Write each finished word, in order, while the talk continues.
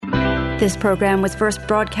This program was first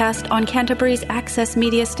broadcast on Canterbury's access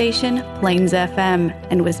media station, Plains FM,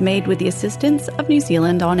 and was made with the assistance of New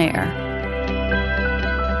Zealand On Air.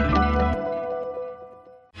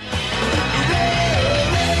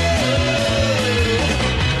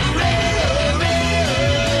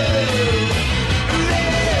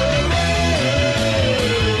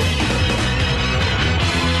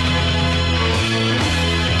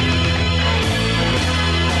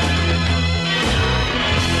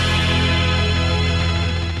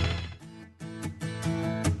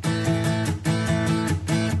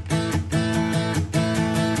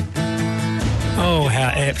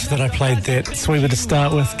 That I played that sweeper to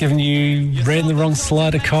start with, given you ran the wrong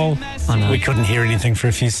slider, Cole. I know. We couldn't hear anything for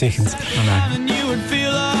a few seconds. I know.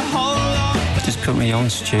 Just put me on,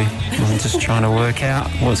 Stu. I'm just trying to work out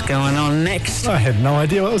what's going on next. I had no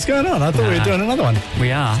idea what was going on. I thought we were doing another one.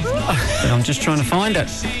 We are. But I'm just trying to find it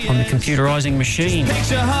on the computerising machine. To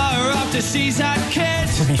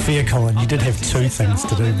be fair, Colin, you did have two things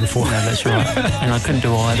to do before. No, that's right. And I couldn't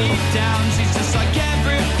do either.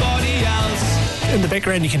 In the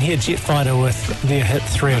background, you can hear Jet Fighter with their hit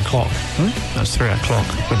 3 o'clock. That's 3 o'clock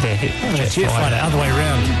with their hit. Jet Fighter, other way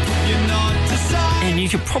around. And you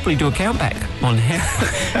could probably do a countback on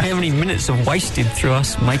how many minutes are wasted through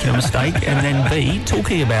us making a mistake and then B,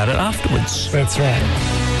 talking about it afterwards. That's right.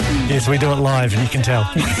 Yes, we do it live, and you can tell.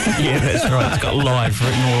 Yeah, that's right. It's got live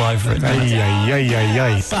written all over it. But,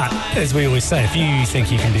 as we always say, if you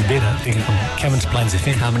think you can do better, then come into Plains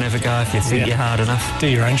FM. Come and have a go if you think you're hard enough. Do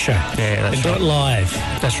your own show. Yeah, that's and right. do it live.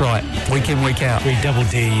 That's right. Week in, week out. We double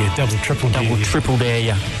dare you, triple dare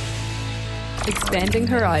you. Expanding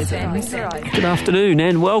Horizons. Good afternoon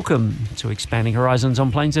and welcome to Expanding Horizons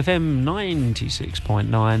on Plains FM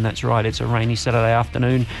 96.9. That's right, it's a rainy Saturday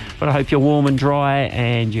afternoon, but I hope you're warm and dry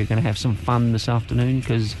and you're going to have some fun this afternoon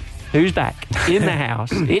because who's back in the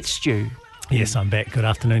house? It's Stu. Yes, I'm back. Good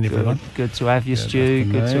afternoon, everyone. Good to have you, Stu.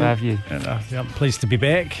 Good to have you. And, I'm pleased to be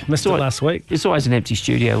back. Missed it last week. It's always an empty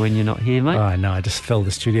studio when you're not here, mate. Oh, no, I just fill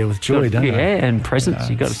the studio with joy, don't I? Yeah, and presents.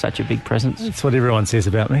 You've got such a big presence. That's what everyone says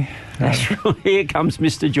about me. That's right. Here comes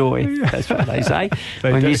Mr. Joy. That's what they say.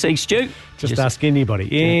 When you see Stu, just ask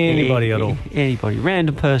anybody at all. Anybody,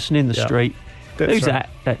 random person in the street. Who's right. that?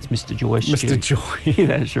 That's Mr. Joy. Mr. Joy.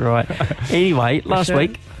 That's right. Anyway, last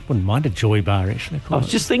week... Wouldn't mind a Joy bar, actually. I was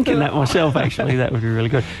just thinking that myself, actually. That would be really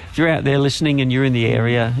good. If you're out there listening and you're in the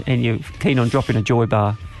area and you're keen on dropping a Joy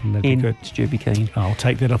bar in, Stu be keen. I'll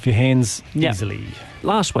take that off your hands easily.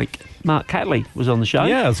 Last week, Mark Catley was on the show.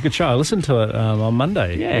 Yeah, it was a good show. I listened to it on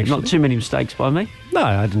Monday. Yeah, actually. Not too many mistakes by me. No,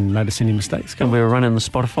 I didn't notice any mistakes. And we were running the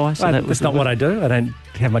Spotify. So that's not what I do. I don't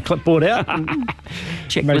have my clipboard out.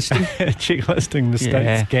 Checklisting. Checklisting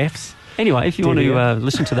mistakes, gaffes. Anyway, if you want to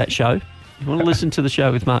listen to that show, if you want to listen to the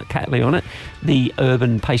show with Mark Catley on it, the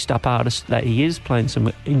urban paced-up artist that he is, playing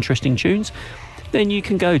some interesting tunes, then you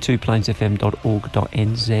can go to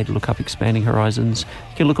plainsfm.org.nz, look up Expanding Horizons.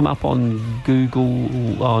 You can look them up on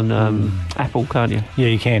Google, on Apple, can't you? Yeah,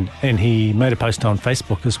 you can. And he made a post on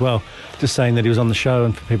Facebook as well, just saying that he was on the show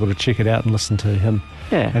and for people to check it out and listen to him.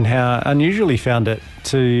 Yeah. And how unusual he found it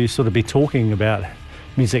to sort of be talking about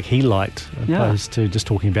music he liked, opposed to just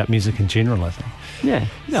talking about music in general, I think. Yeah,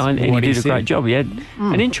 no, and he did a great job. He had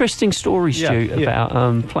an interesting story, Stu,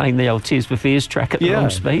 about playing the old Tears for Fears track at the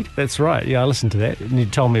wrong speed. That's right. Yeah, I listened to that, and you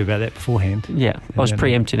told me about that beforehand. Yeah, I was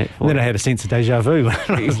preempting it for you. Then I had a sense of deja vu when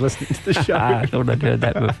I was listening to the show. I thought I'd heard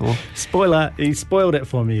that before. Spoiler, he spoiled it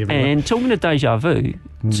for me, everyone. And talking of deja vu,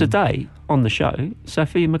 today on the show,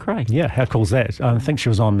 Sofia Machray. Yeah, how cool's that? I think she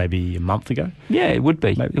was on maybe a month ago. Yeah, it would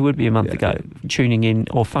be. Maybe. It would be a month ago, tuning in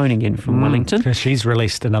or phoning in from Wellington. Because she's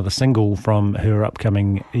released another single from her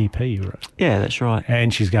upcoming EP, right? Yeah, that's right.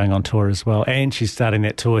 And she's going on tour as well. And she's starting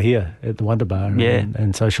that tour here at the Wunderbar. Yeah.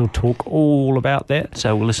 And so she'll talk all about that.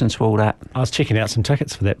 So we'll listen to all that. I was checking out some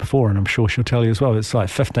tickets for that before, and I'm sure she'll tell you as well. It's like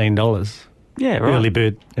 $15. Yeah, right. Early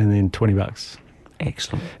bird, and then $20.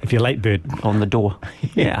 Excellent. If you're late bird. On the door.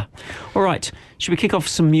 Yeah. All right. Should we kick off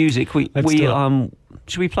some music?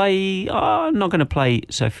 Should we play... I'm not going to play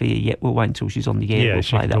Sofia yet. We'll wait until she's on the air. Yeah, we'll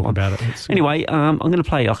play that one. About it. Anyway, I'm going to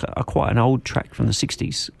play quite an old track from the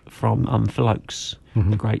 60s from Phil Oakes,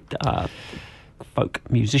 the great folk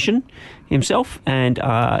musician himself. And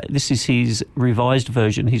this is his revised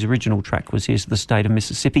version. His original track was Here's to the State of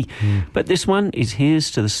Mississippi. But this one is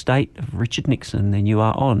Here's to the State of Richard Nixon. And you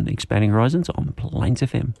are on Expanding Horizons on Plains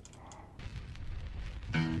FM.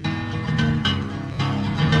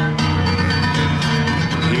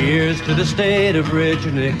 Here's to the state of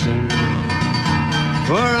Richard Nixon.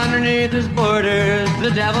 For underneath his borders,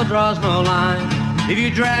 the devil draws no line. If you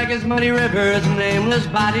drag his muddy rivers, nameless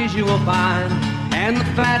bodies you will find. And the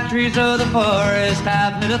fat trees of the forest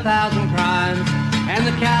have hid 1,000 crimes, and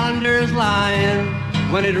the calendar's lying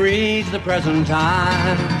when it reads the present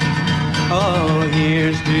time. Oh,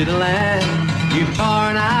 here's to the land you've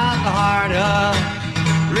torn out the heart of.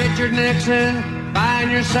 Richard Nixon,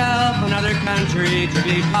 find yourself another country to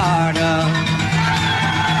be part of.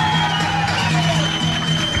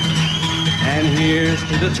 And here's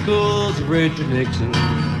to the schools of Richard Nixon,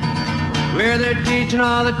 where they're teaching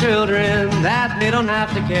all the children that they don't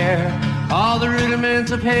have to care. All the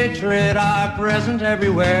rudiments of hatred are present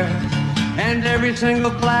everywhere, and every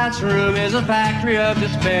single classroom is a factory of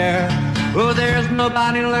despair. Oh, there's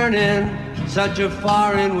nobody learning such a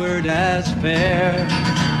foreign word as fair.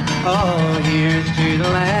 Oh, here's to the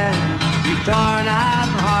land you've torn out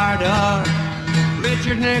the heart of.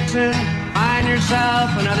 Richard Nixon, find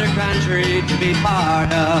yourself another country to be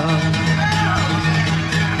part of.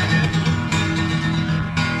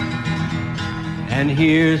 And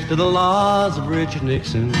here's to the laws of Richard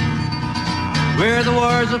Nixon, where the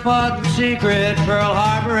wars are fought in secret, Pearl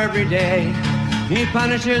Harbor every day. He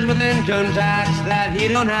punishes with income tax that he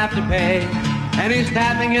don't have to pay, and he's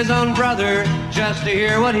tapping his own brother just to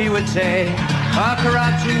hear what he would say.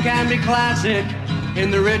 Corruption can be classic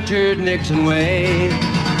in the Richard Nixon way.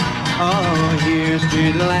 Oh, here's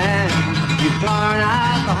to the land you've torn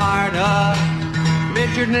out the heart of.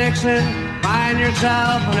 Richard Nixon, find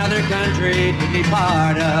yourself another country to be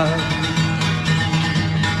part of.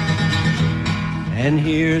 And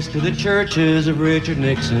here's to the churches of Richard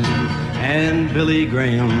Nixon and Billy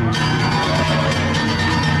Graham,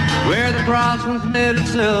 where the cross was made of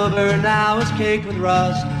silver, now is caked with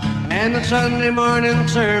rust, and the Sunday morning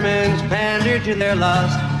sermons pander to their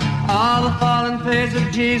lust. All the fallen face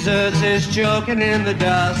of Jesus is choking in the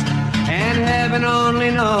dust, and heaven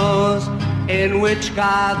only knows in which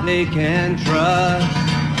God they can trust.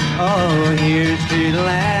 Oh, here's to the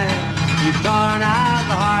land you've torn out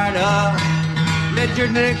the heart of.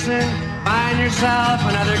 Richard Nixon, find yourself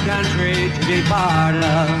another country to be part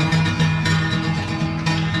of.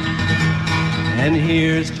 And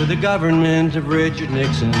here's to the government of Richard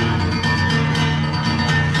Nixon.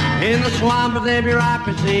 In the swamp of their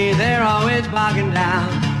bureaucracy, they're always bogging down,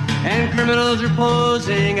 and criminals are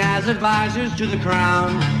posing as advisors to the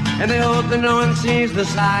crown. And they hope that no one sees the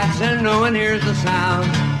sights and no one hears the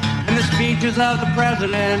sounds, and the speeches of the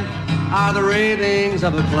president are the ravings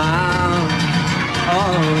of a clown.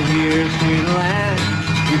 Oh, here's to the land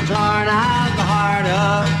you've torn out the heart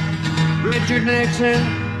of. Richard Nixon,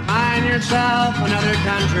 find yourself another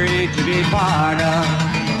country to be part of.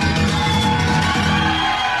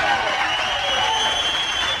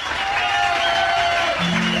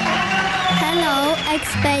 Hello,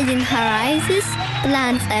 Expanding Horizons,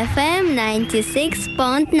 Plants FM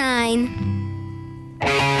 96.9.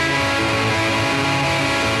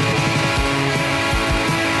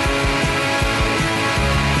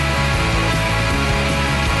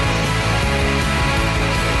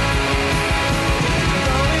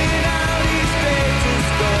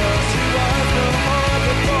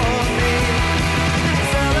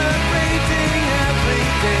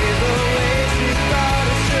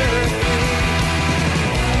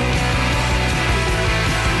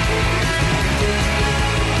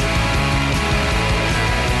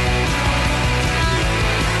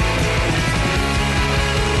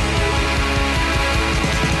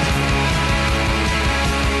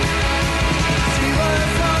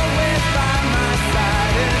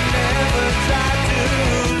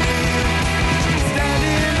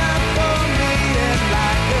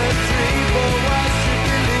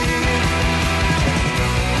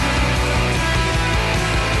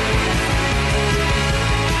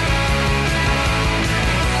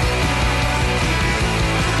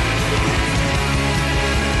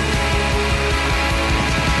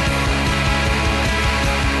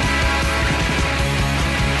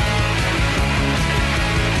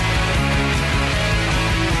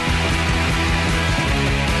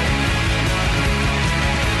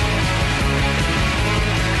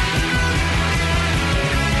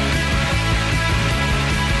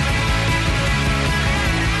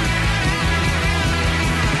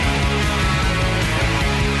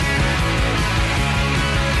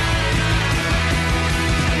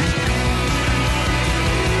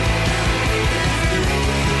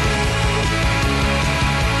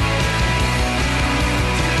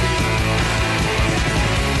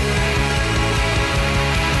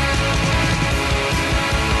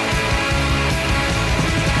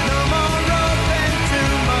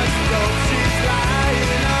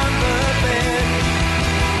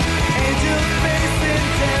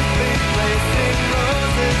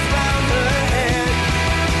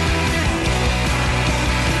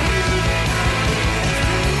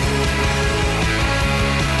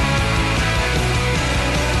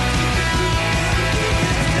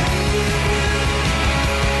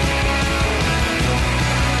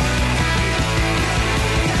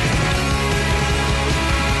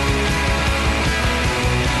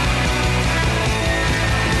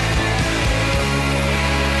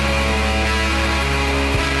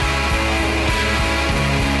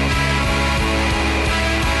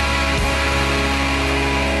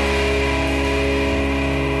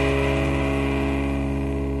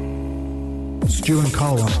 Stu and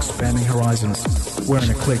Cole on Expanding Horizons. We're an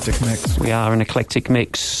eclectic mix. We are an eclectic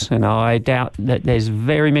mix, and I doubt that there's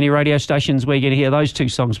very many radio stations where you're going to hear those two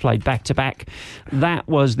songs played back to back. That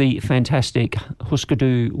was the fantastic Husker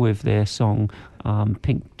Du with their song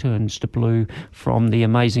Pink Turns to Blue from the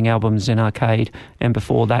amazing album Zen Arcade, and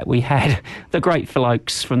before that we had the great Phil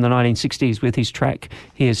Oakes from the 1960s with his track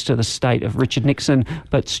Here's to the State of Richard Nixon.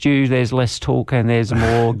 But Stu, there's less talk and there's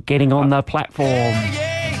more getting on the platform.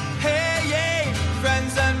 Hey yay,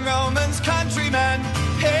 friends and Romans, countrymen.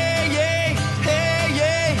 Hey yay,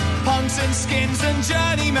 punks and skins and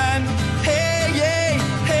journeymen. Hey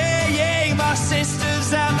yay, my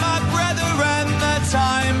sisters and my brethren, the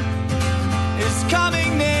time is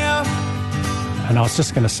coming near. And I was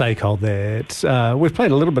just going to say, Cole, that we've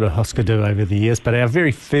played a little bit of Husker Du over the years, but our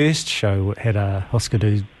very first show had a Husker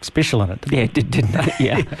Du special in it. Yeah, didn't it?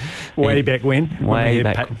 Yeah. Way back when. Way we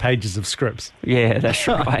had back. Pages of scripts. Yeah, that's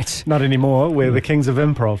right. Not anymore. We're the kings of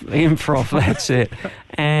improv. Improv, that's it.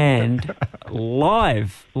 And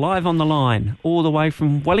live on the line, all the way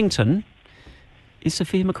from Wellington, is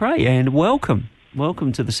Sofia Machray. And welcome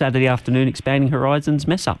to the Saturday afternoon Expanding Horizons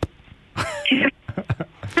mess up.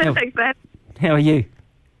 Thanks, man. How are you?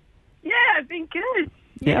 Yeah, I've been good.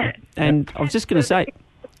 Yeah. And I was just going to say,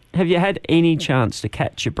 have you had any chance to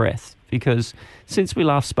catch your breath? Because since we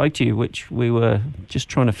last spoke to you, which we were just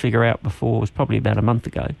trying to figure out before, it was probably about a month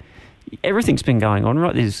ago, everything's been going on,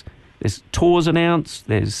 right? There's tours announced,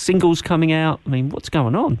 there's singles coming out. I mean, what's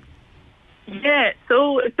going on? Yeah, it's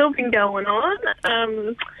all been going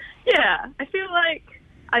on. Yeah, I feel like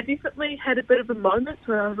I definitely had a bit of a moment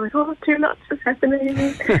where I was like, oh, too much is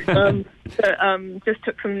happening. Just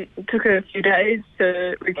took a few days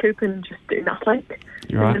to recoup and just do nothing.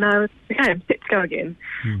 Right. And then I was, okay, I'm set to go again.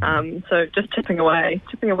 So just chipping away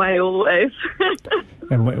all the ways.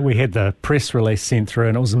 And we had the press release sent through,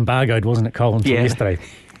 and it was embargoed, wasn't it, Cole, until yesterday?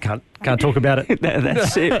 Can't talk about it.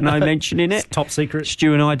 That's it. No mention in it. It's top secret.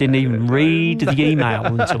 Stu and I didn't even read the email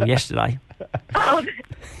until yesterday. Oh.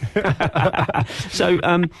 So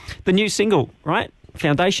the new single, right?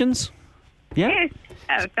 Foundations? Yeah.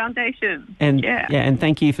 Yes, Foundation. And and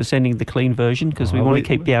thank you for sending the clean version, because we want to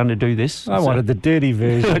keep down to do this. I wanted the dirty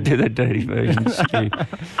version. I did the dirty version, Stu.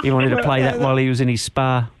 He wanted to play that while he was in his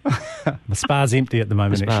spa. The spa's empty at the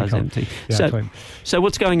moment. The spa's empty. Yeah, so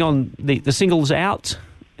what's going on? The single's out,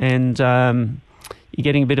 and you're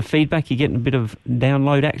getting a bit of feedback. You're getting a bit of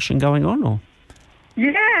download action going on, or?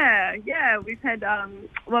 Yeah, we've had,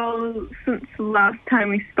 since the last time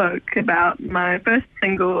we spoke about my first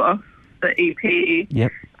single off the EP, yep.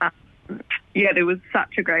 There was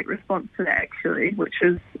such a great response to that, actually, which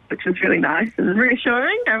was really nice and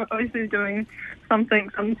reassuring. I'm obviously doing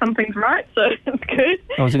something's right, so it's good.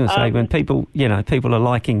 I was going to say, when people are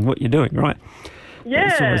liking what you're doing, right?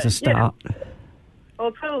 Yeah. It's always a start. Yeah. Well,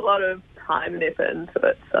 I put a lot of time and effort into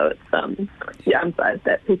it, so it's I'm glad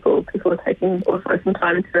that people are taking also some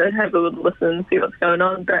time to have a little listen and see what's going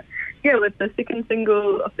on. But yeah, with the second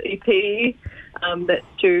single of the EP, that's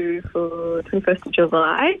due for 21st of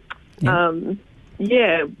July.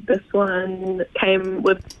 This one came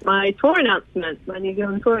with my tour announcement, my New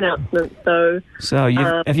Zealand tour announcement. So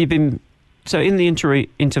have you been in the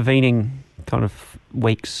intervening kind of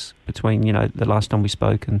weeks between the last time we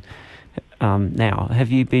spoke and now, have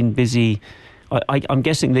you been busy? I'm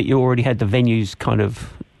guessing that you already had the venues kind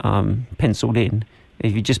of penciled in.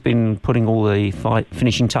 Have you just been putting all the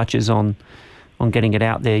finishing touches on getting it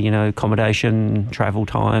out there, accommodation, travel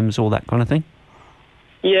times, all that kind of thing?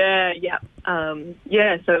 Yeah.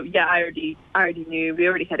 So I already knew. We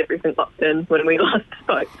already had everything locked in when we last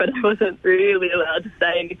spoke, but I wasn't really allowed to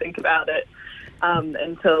say anything about it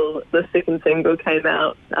until the second single came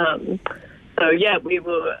out. So we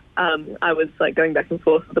were. I was going back and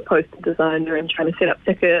forth with the poster designer and trying to set up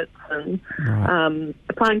tickets and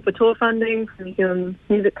applying for tour funding from the New Zealand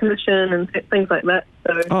Music Commission and things like that.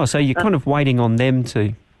 So you're kind of waiting on them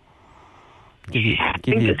to give you.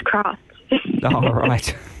 Fingers crossed. Oh,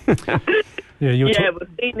 right. We'll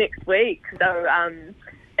see next week. So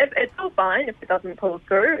it's all fine if it doesn't pull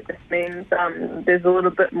through. It just means there's a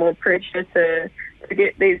little bit more pressure to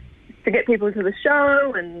get people to the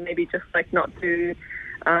show, and maybe just not do,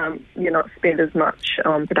 not spend as much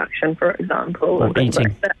on production, for example. Or eating.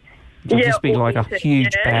 Like that. It'll just be like a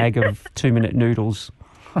huge bag of 2-minute noodles.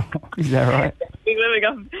 Is that right? Living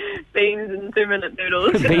off beans and 2-minute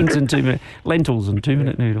noodles. Beans and 2-minute lentils and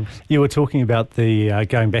 2-minute noodles. You were talking about the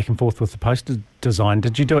going back and forth with the poster design.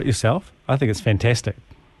 Did you do it yourself? I think it's fantastic.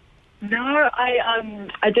 No,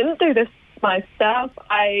 I didn't do this myself.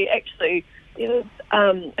 There was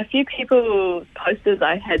a few people's posters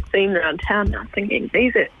I had seen around town, and I was thinking,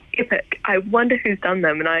 these epic. I wonder who's done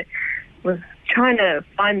them. And I was trying to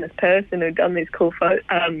find this person who'd done these cool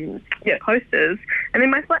posters. And then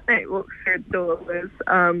my flatmate walks through the door with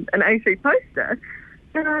an A3 poster.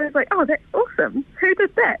 And I was like, oh, that's awesome. Who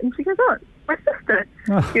did that? And she goes, oh, my sister.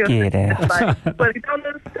 Get out. Like,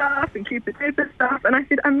 Madonna stuff and Cupid Super stuff. And I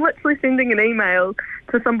said, I'm literally sending an email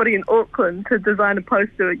to somebody in Auckland to design a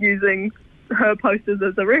poster using her posters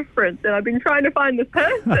as a reference. And I've been trying to find this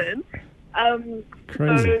person.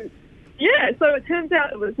 Crazy. So it turns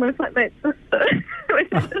out it was my flatmate's sister,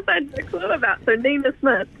 which I just had no clue about. So Nina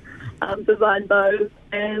Smith designed those.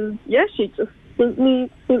 And, she just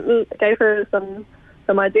gave her some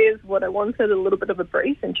ideas of what I wanted, a little bit of a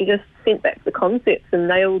brief, and she just sent back the concepts and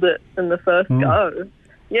nailed it in the first go.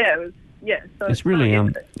 So it's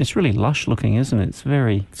really lush looking, isn't it?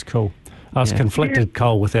 It's cool. I was conflicted,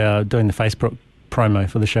 Cole, with our doing the Facebook promo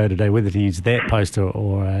for the show today, whether to use that poster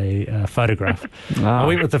or a photograph. I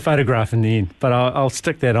went with the photograph in the end, but I'll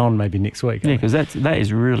stick that on maybe next week. Yeah, because that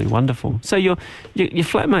is really wonderful. So your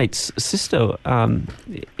flatmate's sister,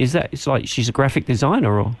 it's like she's a graphic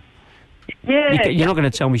designer, or? Yeah. You're not going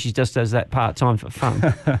to tell me she just does that part-time for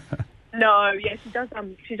fun? No, she does a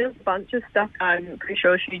bunch of stuff. I'm pretty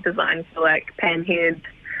sure she designs for, like, Panhead,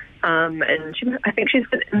 and I think she's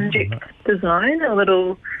with Inject Design, a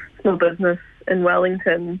little small business in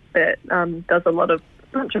Wellington that does a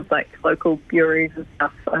bunch of, like, local breweries and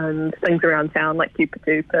stuff and things around town, like Cupid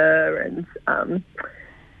Duper and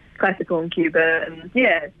Classical in Cuba, and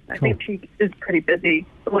I think she is pretty busy,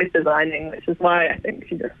 always designing, which is why I think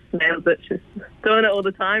she just nails it. She's doing it all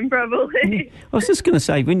the time, probably. I was just going to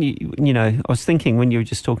say, when I was thinking when you were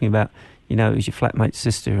just talking about, it was your flatmate's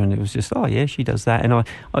sister, and it was just, she does that, and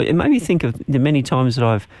it made me think of the many times that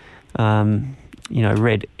I've,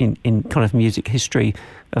 read in kind of music history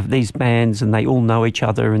of these bands, and they all know each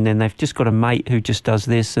other, and then they've just got a mate who just does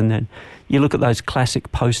this, and then you look at those classic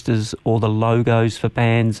posters or the logos for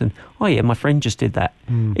bands, and my friend just did that.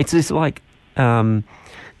 It's this like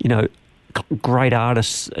great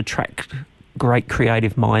artists attract great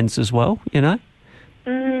creative minds as well,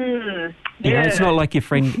 it's not like your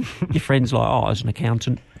friend's like, I was an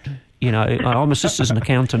accountant, my sister's an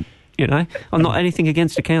accountant. I'm not anything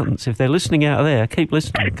against accountants. If they're listening out there, keep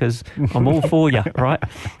listening, because I'm all for you, right?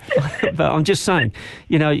 But I'm just saying,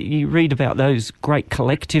 you read about those great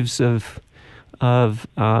collectives of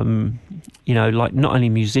like not only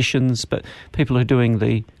musicians, but people who are doing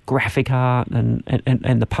the graphic art and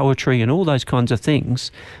the poetry and all those kinds of things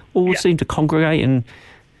all seem to congregate. And,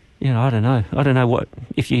 I don't know what,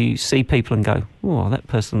 if you see people and go, oh, that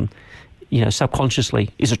person, subconsciously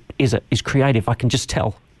is creative, I can just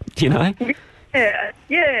tell. Yeah,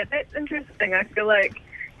 that's interesting. I feel like,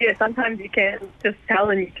 sometimes you can just tell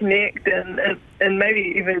and you connect, and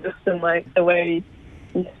maybe even just in like the way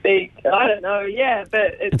you speak. I don't know,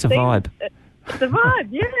 but it's a vibe. It's a vibe,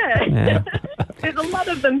 yeah. There's a lot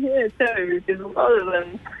of them here too. There's a lot of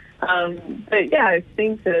them, but I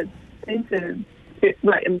seem to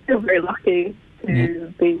like, I feel very lucky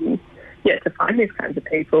to be to find these kinds of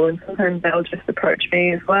people, and sometimes they'll just approach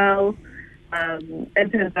me as well.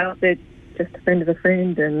 It turns out they're just a friend of a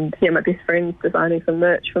friend, and my best friend's designing some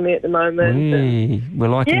merch for me at the moment. We're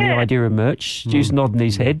liking the idea of merch. Stu's nodding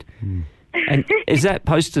his head. And is that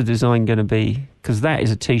poster design going to be, because that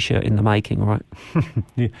is a T-shirt in the making, right?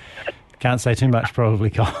 Can't say too much, probably,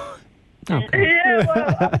 Cole. Okay. Yeah,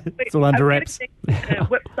 well, it's all under wraps.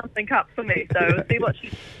 Whip something up for me, so see what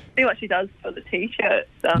she does for the T-shirts.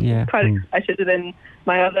 Quite excited. And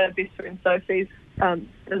my other best friend Sophie's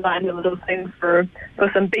designed a little thing for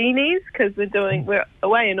some beanies, because we're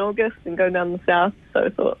away in August and going down the south, so I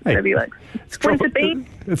thought maybe like winter beans.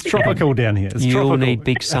 It's tropical down here. You'll need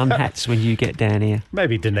big sun hats when you get down here.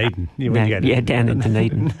 Maybe Dunedin. Down in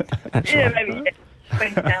Dunedin. That's right. Maybe.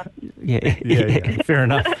 Yeah, fair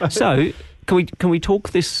enough. So, can we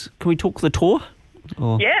talk this? Can we talk the tour?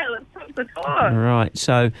 Let's talk the tour. Right.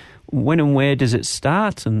 So, when and where does it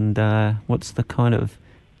start, and what's the kind of,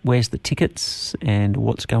 where's the tickets, and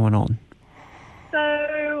what's going on?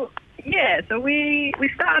 So we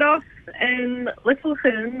start off in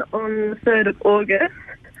Littleton on the 3rd of August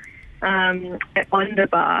at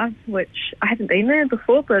Wunderbar, which I haven't been there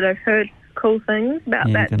before, but I've heard cool things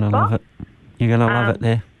about that spot. You're going to love it. You're going to love it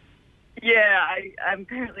there. Yeah, I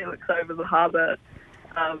apparently looks over the harbour,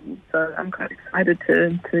 so I'm quite excited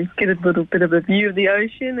to get a little bit of a view of the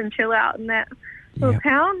ocean and chill out in that little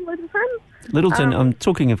town, Littleton. Littleton, I'm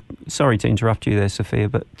talking of, sorry to interrupt you there, Sophia,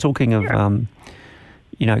 but talking of,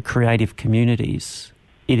 creative communities,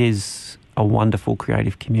 it is a wonderful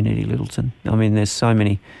creative community, Littleton. I mean, there's so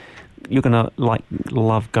many you're going to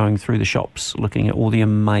love going through the shops, looking at all the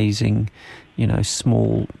amazing,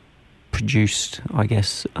 small produced, I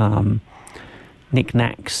guess,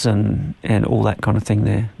 knickknacks and all that kind of thing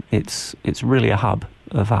there. It's really a hub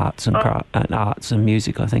of arts and arts and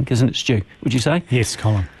music, I think, isn't it, Stu? Would you say? Yes,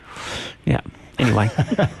 Colin. Yeah. Anyway,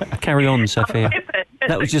 carry on, Sophia.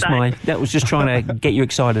 That was just trying to get you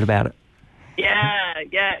excited about it. Yeah.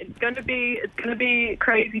 It's gonna be a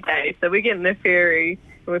crazy day. So we're getting the ferry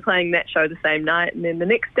and we're playing that show the same night, and then the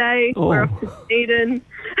next day we're off to Dunedin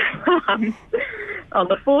on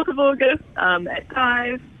the 4th of August at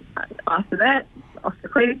 5. After that, off to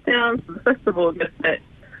Queenstown for the 5th of August at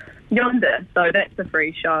Yonder. So that's a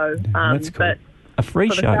free show. That's cool. But a free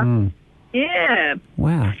show? Yeah.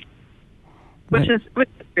 Wow. Which is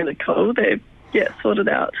really cool. They've sorted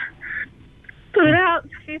out a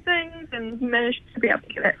few things and managed to be able to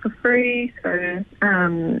get that for free. So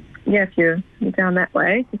if you're down that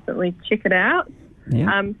way, definitely check it out.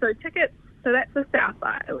 Yeah. So tickets. So that's the South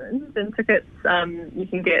Island, and tickets you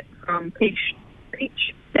can get from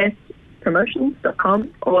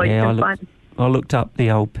peach-promotions.com, or you can find. I looked up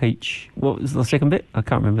the old Peach. What was the second bit? I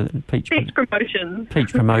can't remember. Peach Promotions.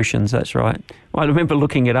 Peach Promotions, that's right. Well, I remember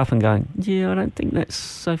looking it up and going, I don't think that's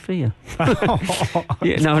Sophia.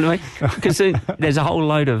 Because there's a whole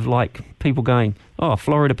load of people going,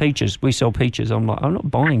 Florida peaches, we sell peaches. I'm like, I'm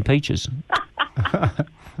not buying peaches.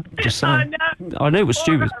 Just saying. I knew it was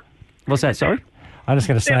stupid. What's that, sorry? I'm just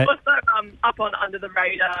going to say... They're also up on Under the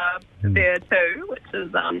Radar there too, which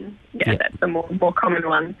is, that's the more common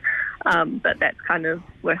one. But that's kind of,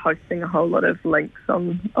 we're hosting a whole lot of links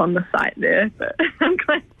on the site there. But I'm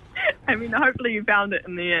glad, hopefully you found it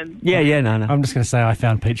in the end. Yeah, no. I'm just going to say I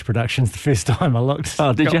found Peach Productions the first time I looked.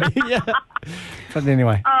 Oh, did you? Yeah. But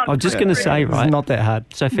anyway. I'm just going to say, right. It's not that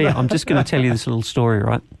hard. Sophia, I'm just going to tell you this little story,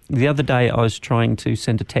 right? The other day I was trying to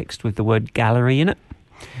send a text with the word gallery in it.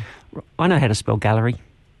 I know how to spell gallery.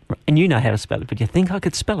 And you know how to spell it, but you think I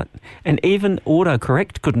could spell it. And even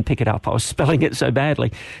autocorrect couldn't pick it up. I was spelling it so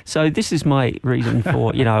badly. So this is my reason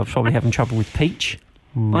for, I was probably having trouble with peach.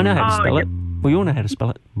 I know how to spell it. We all know how to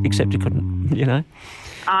spell it, except you couldn't,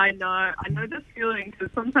 I know this feeling, because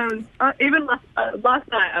sometimes, even last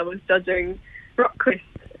night I was judging Rockquest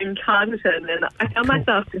in Carterton, and I found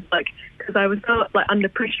myself just because I was so under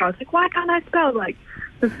pressure, I was like, why can't I spell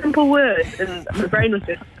the simple word? And my brain was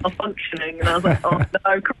just malfunctioning, and I was like, oh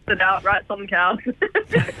no, cross it out, write something else.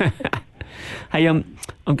 Hey, I'm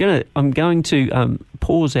going to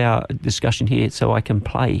pause our discussion here so I can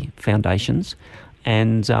play Foundations,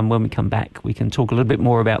 and when we come back, we can talk a little bit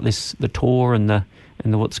more about the tour and the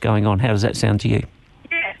what's going on. How does that sound to you?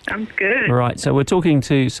 Yeah, sounds good. All right, so we're talking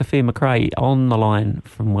to Sofia Machray on the line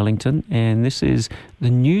from Wellington, and this is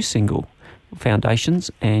the new single,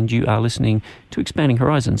 Foundations, and you are listening to Expanding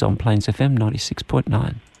Horizons on Plains FM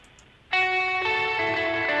 96.9.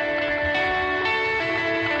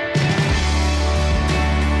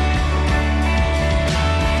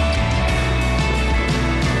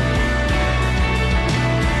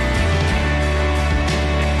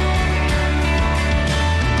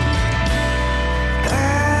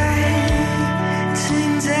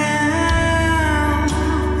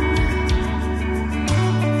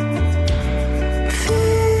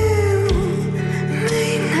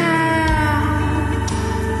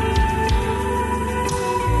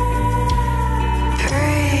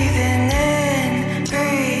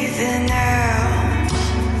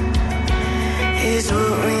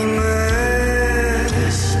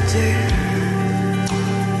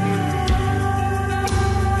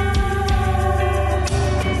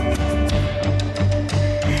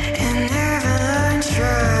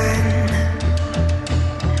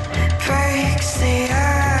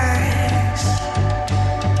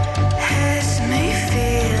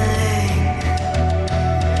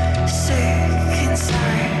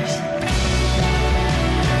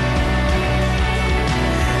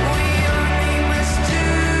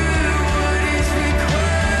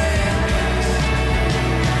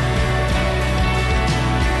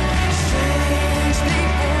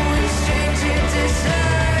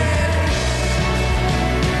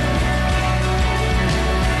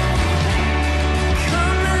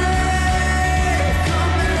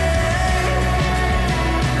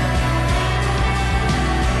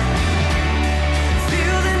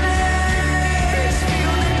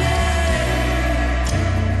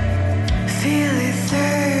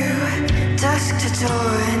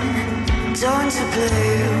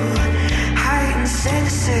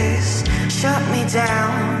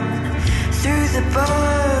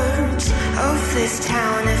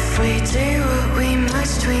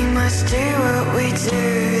 We must do what we do,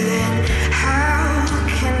 then how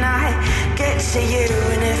can I to you.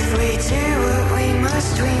 And if we do what we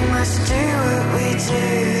must do what we do.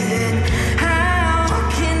 Then how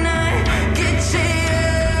can I get to you?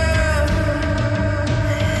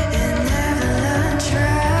 And never learn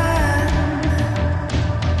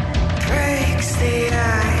breaks the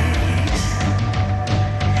ice.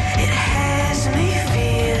 It has me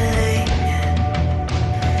feeling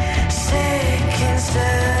sick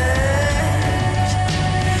inside.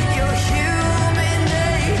 Your human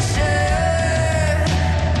nature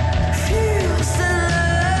feels the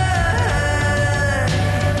love,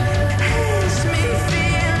 has me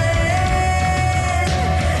feeling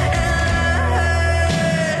alive.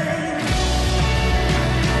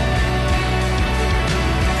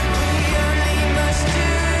 We only must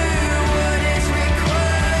do what is required.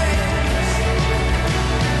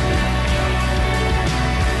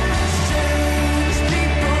 Strange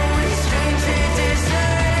people with strange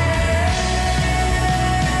desires.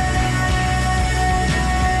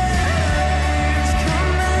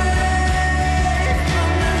 Come alive, come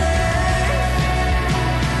alive.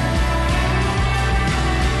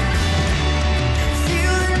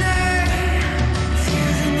 Feel the night,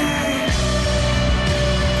 feel the night.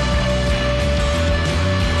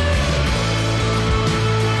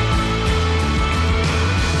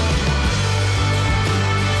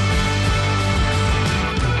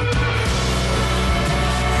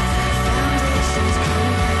 Foundations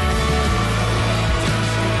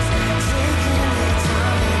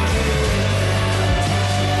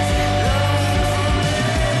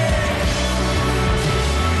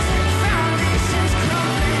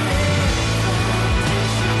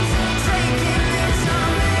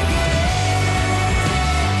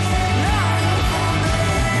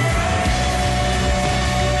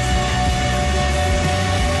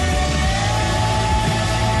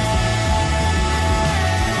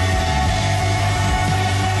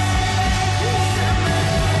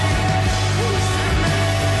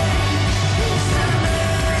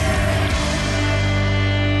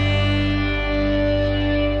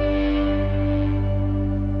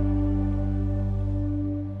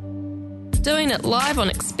Doing it live on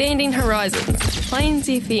Expanding Horizons, Plains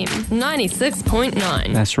FM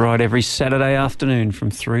 96.9. That's right, every Saturday afternoon from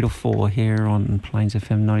 3 to 4 here on Plains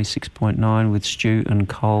FM 96.9 with Stu and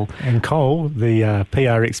Cole. And Cole, the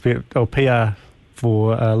PR expert, or PR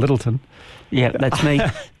for Littleton. Yeah, that's me.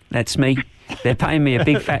 That's me. They're paying me a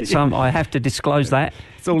big fat sum. I have to disclose that.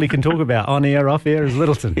 It's all he can talk about on air, off air is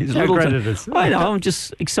Littleton. It's How Littleton. great it is. I know, I'm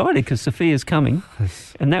just excited because Sophia's coming.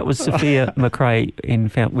 And that was Sofia Machray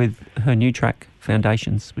with her new track,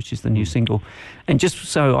 Foundations, which is the new single. And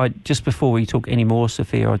just before we talk any more,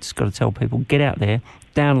 Sofia, I just got to tell people, get out there,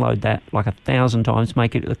 download that like 1,000 times,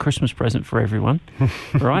 make it a Christmas present for everyone,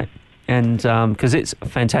 right? And because it's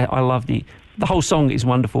fantastic. I love the whole song is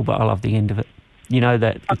wonderful, but I love the end of it. You know,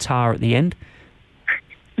 that guitar at the end?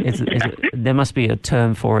 There must be a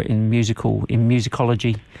term for it in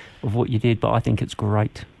musicology of what you did, but I think it's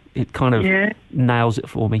great. It kind of nails it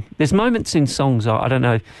for me. There's moments in songs, I don't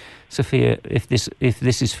know, Sofia, if this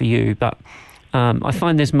is for you, but I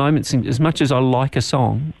find there's moments, as much as I like a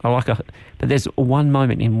song, but there's one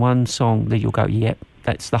moment in one song that you'll go, yep,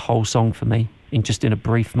 that's the whole song for me, in a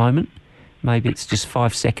brief moment. Maybe it's just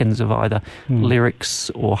 5 seconds of either lyrics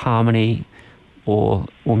or harmony or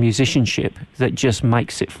musicianship that just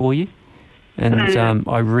makes it for you. And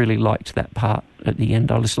I really liked that part at the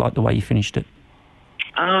end. I just liked the way you finished it.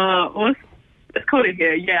 Well, it's cool to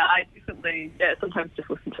hear. Yeah, I definitely, sometimes just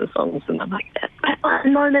listen to songs and I'm like, that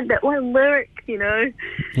one moment, that one lyric, you know?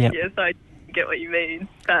 Yep. Yeah, so I get what you mean.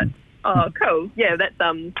 But, cool. Yeah, that's,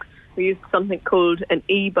 we used something called an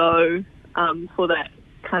E-bow for that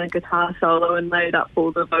kind of guitar solo and laid up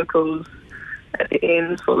all the vocals at the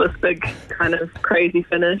end for this big kind of crazy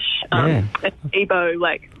finish. And E-bow,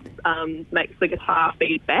 makes the guitar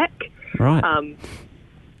feed back. Right.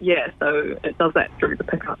 So it does that through the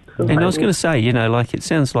pickups. And I was going to say, it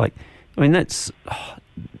sounds like,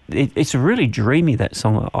 it's really dreamy, that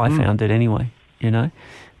song. I found it anyway,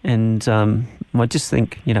 and I just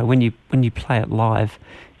think, when you play it live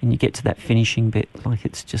and you get to that finishing bit,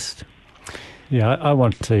 it's just... Yeah, I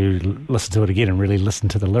want to listen to it again and really listen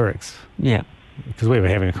to the lyrics. Yeah. Because we were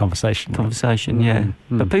having a conversation. Yeah.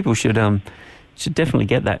 But people should definitely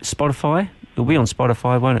get that. Spotify, it'll be on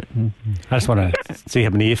Spotify, won't it? I just want to see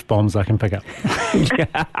how many F-bombs I can pick up.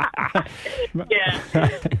 Yeah.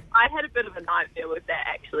 I had a bit of a nightmare with that,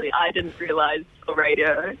 actually. I didn't realise for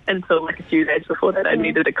radio until a few days before that I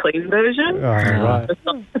needed a clean version. Oh, right.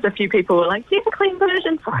 A few people were like, do you have a clean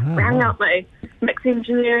version? So I rang up my mix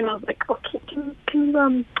engineer and I was like,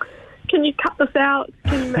 can you cut this out?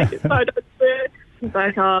 Can you make it so I don't swear? He's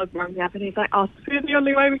like, oh, run me up, and he's like, oh, Sofia, the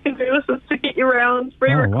only way we can do this is to get you around,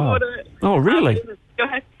 re-record it. Oh, really? You'll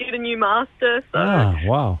have to get a new master. So,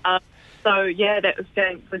 wow. So, yeah, that was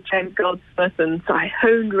James Goldsmith, and so I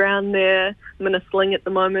hooned around there. I'm in a sling at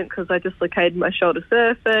the moment because I dislocated my shoulder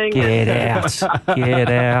surfing. Get out.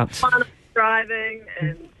 Get out. Driving,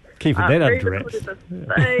 and keeping that under wraps.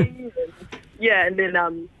 And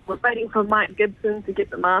then we're waiting for Mike Gibson to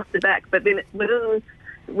get the master back, but then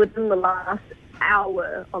within the last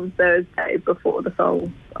hour on Thursday, before the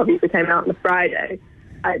song obviously came out on the Friday,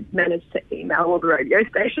 I managed to email all the radio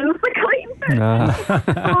stations to claim it.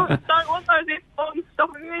 Don't want those headphones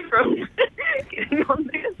stopping me from getting on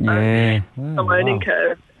there. So the learning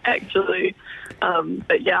curve, actually.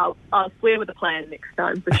 But yeah, I'll swear with a plan next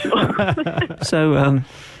time for sure. So,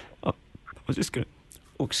 I was just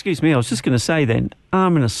going to say then,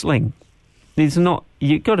 arm in a sling. There's not.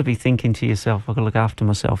 You've got to be thinking to yourself, I've got to look after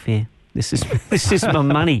myself here. This is my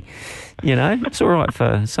money. You know, it's all right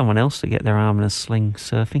for someone else to get their arm in a sling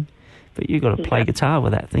surfing, but you've got to play guitar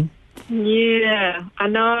with that thing. Yeah, I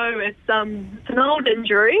know. It's an old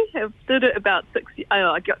injury. I did it about 6 years.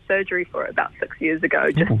 I got surgery for it about 6 years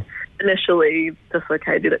ago. Just initially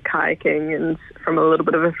dislocated it kayaking and from a little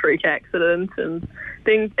bit of a freak accident, and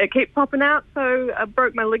then it kept popping out. So I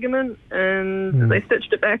broke my ligament, and they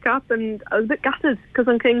stitched it back up. And I was a bit gutted because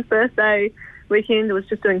on King's birthday weekend I was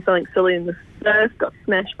just doing something silly in the surf, got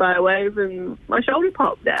smashed by a wave, and my shoulder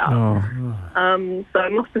popped out. So I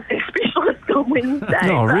must have seen a specialist on Wednesday.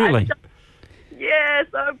 Oh, really? Yeah,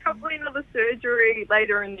 so probably another surgery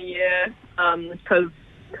later in the year,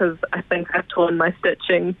 because I think I've torn my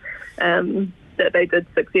stitching that they did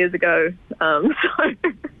 6 years ago. I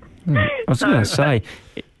was going to say,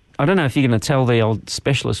 I don't know if you're going to tell the old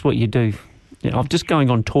specialist what you do. You know, I'm just going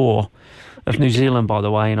on tour of New Zealand, by the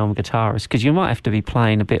way, and I'm a guitarist, because you might have to be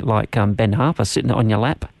playing a bit like Ben Harper, sitting on your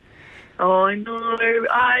lap. Oh, I know.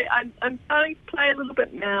 I'm starting to play a little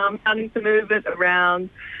bit now. I'm starting to move it around,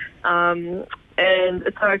 and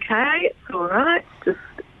it's okay. It's all right.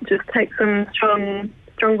 Just take some strong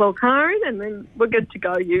Voltaren, and then we're good to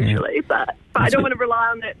go usually. Yeah. But I don't want to rely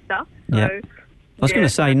on that stuff. So, I was going to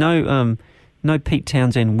say no Pete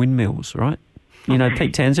Townsend windmills, right? You know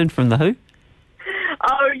Pete Townsend from The Who?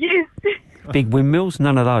 Oh yes. Big windmills,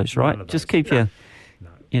 none of those, right? Just keep your,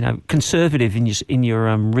 conservative in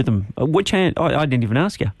your rhythm. Which hand? I didn't even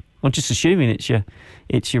ask you. I'm just assuming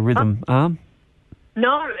it's your rhythm arm.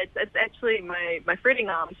 No, it's actually my fretting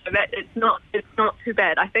arm, so that it's not too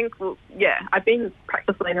bad. I think I've been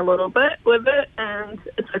practicing a little bit with it, and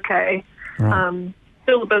it's okay. Right.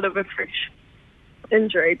 Still a bit of a fresh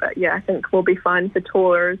injury, but I think we'll be fine for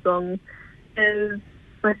tour as long as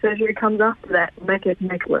my surgery comes after that. Make it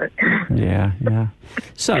work. Yeah.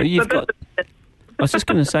 So you've got. I was just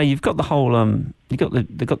going to say, you've got the whole they've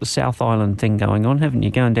got the South Island thing going on, haven't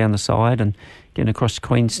you? Going down the side and getting across to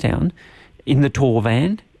Queenstown in the tour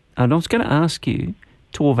van. And I was going to ask you,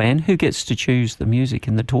 tour van, who gets to choose the music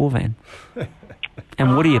in the tour van?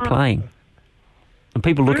 And what are you playing? And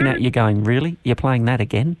people looking at you going, really? You're playing that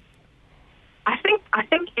again? I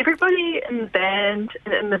think everybody in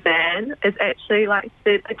the van is actually like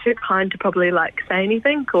they're too kind to probably like say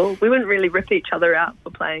anything, or we wouldn't really rip each other out for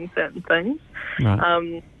playing certain things.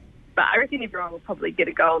 Right. But I reckon everyone will probably get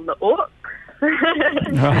a go on the aux.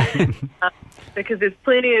 Right. Because there's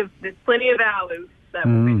plenty of hours that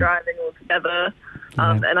we'll be driving all together.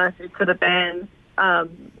 And I said to the band,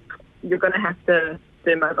 you're going to have to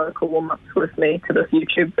do my vocal warm-ups with me to this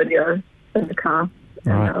YouTube video in the car.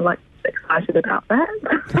 Right. And I'm excited about that.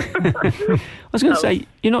 I was going to say,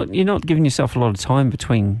 you're not giving yourself a lot of time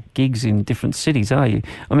between gigs in different cities, are you?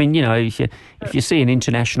 I mean, if you see an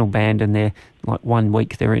international band and they're like one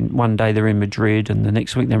day they're in Madrid and the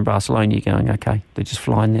next week they're in Barcelona, you're going, okay, they're just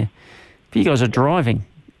flying there. But you guys are driving.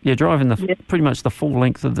 You're driving pretty much the full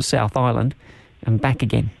length of the South Island and back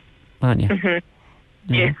again, aren't you?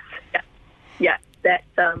 Mm-hmm. Yeah. Yes. Yeah.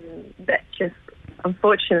 That's just,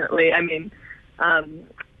 unfortunately, I mean,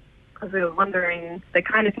 because we were wondering, they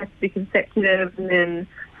kind of have to be consecutive, and then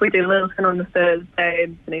if we do Littleton on the Thursday,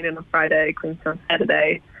 Dunedin on Friday, Queenstown on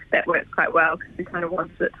Saturday, that works quite well because we kind of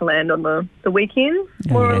wanted it to land on the weekends,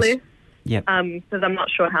 more or less. Yep. Because I'm not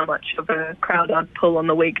sure how much of a crowd I'd pull on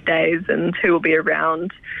the weekdays and who will be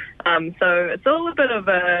around. So it's all a bit of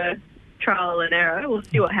a trial and error. We'll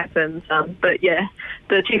see what happens. But yeah,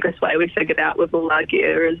 the cheapest way we figured out with all our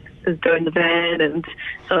gear is doing the van, and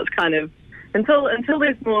so it's kind of until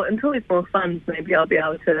there's more funds, maybe I'll be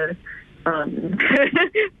able to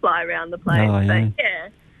fly around the place. Oh, yeah. But, yeah.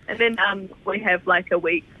 And then we have like a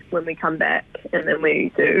week when we come back, and then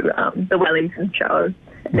we do the Wellington show,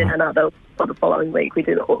 and then another well, the following week we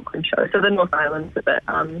do the Auckland show. So the North Island's a bit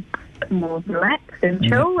more relaxed and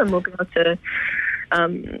chill, and we'll be able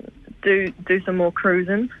to do some more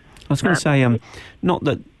cruising. I was going to say, not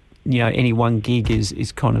that any one gig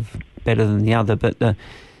is kind of better than the other, but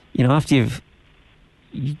after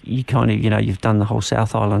you kind of you've done the whole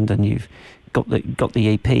South Island and you've got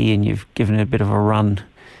the EP and you've given it a bit of a run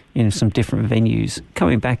in some different venues,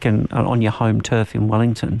 coming back and on your home turf in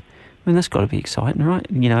Wellington, I mean, that's got to be exciting, right?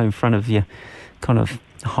 In front of your kind of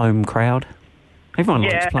home crowd. Everyone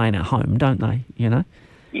likes playing at home, don't they?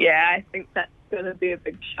 Yeah, I think that's going to be a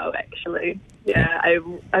big show, actually.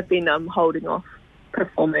 I've been holding off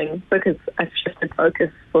performing because I've shifted focus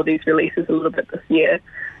for these releases a little bit this year.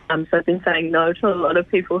 So I've been saying no to a lot of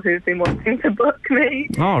people who've been wanting to book me.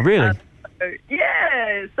 Oh, really?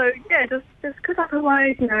 Just because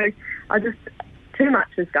otherwise, I just too much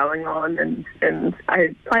is going on, and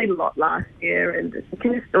I played a lot last year, and you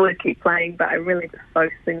can just always keep playing, but I'm really just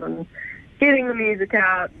focusing on getting the music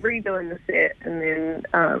out, redoing the set, and then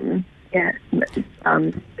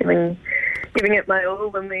giving it my all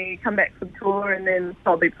when we come back from tour, and then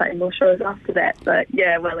probably playing more shows after that. But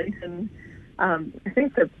Wellington, I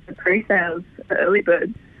think the pre-sales, the early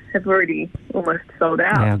birds, have already almost sold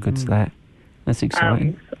out. How good's that? That's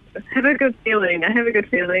exciting. I have a good feeling,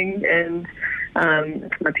 and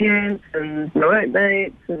my parents and my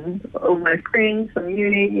workmates and all my friends from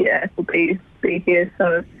uni, will be here.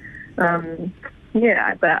 So,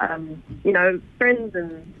 friends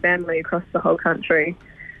and family across the whole country,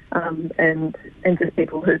 and just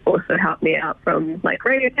people who've also helped me out from like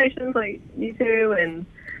radio stations like you two, and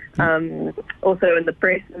also in the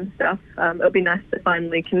press and stuff. It'll be nice to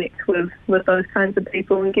finally connect with those kinds of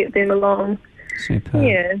people and get them along. Super.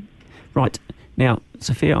 Yeah. Right. Now,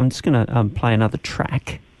 Sophia, I'm just going to play another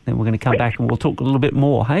track. Then we're going to come back and we'll talk a little bit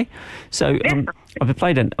more, hey? So I've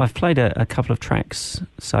played a couple of tracks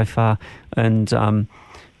so far, and I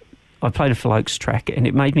played a Phil Oakes track, and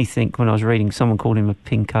it made me think when I was reading, someone called him a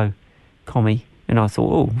pinko commie, and I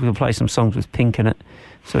thought, we'll play some songs with pink in it.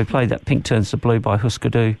 So we played that Pink Turns to Blue by Husker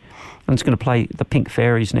Du. I'm just going to play the Pink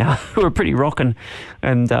Fairies now, who are pretty rocking.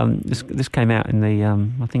 And this came out in the,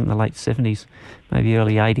 I think, the late 70s, maybe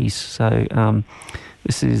early 80s. So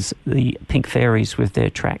this is the Pink Fairies with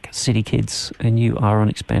their track City Kids, and you are on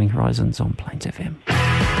Expanding Horizons on Plains FM.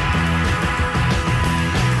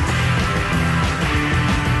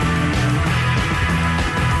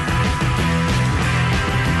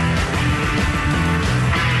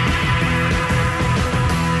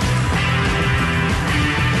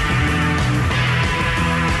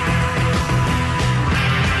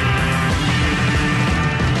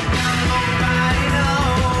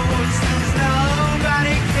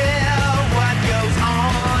 Nobody care what goes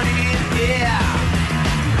on in here.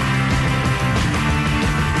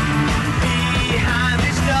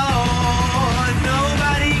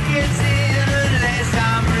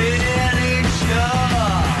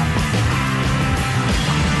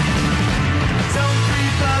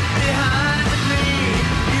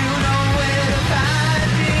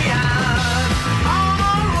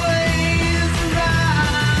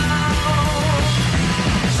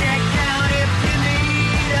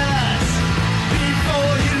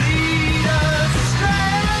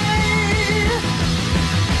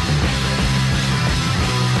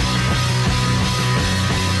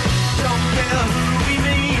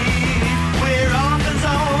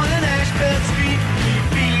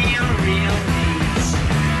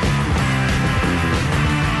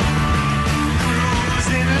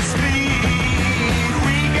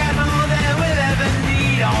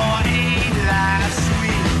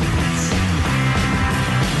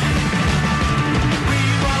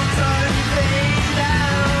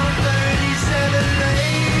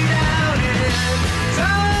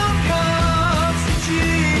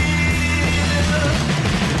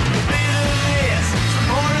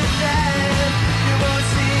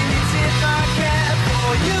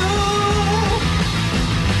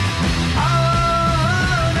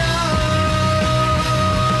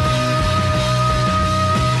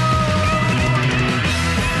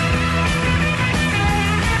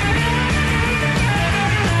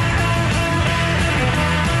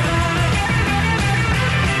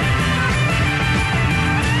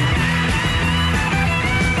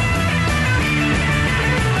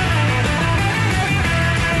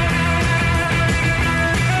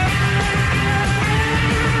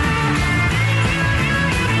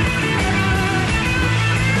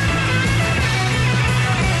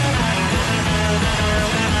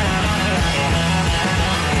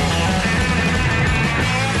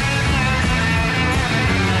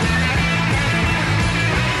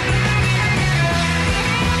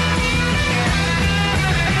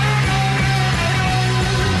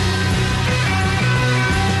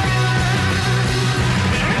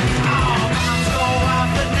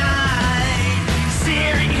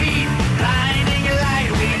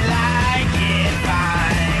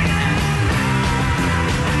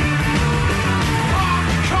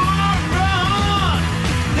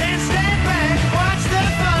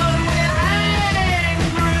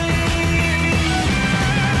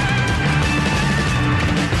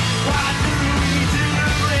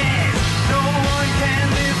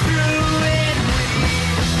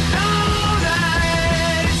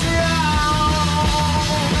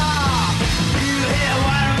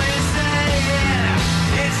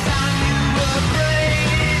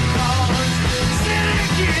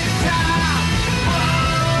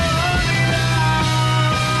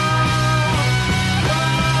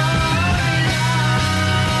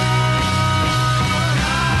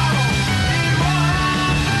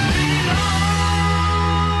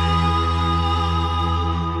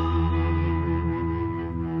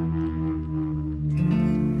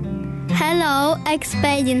 Hello,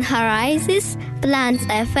 Expanding Horizons, Plants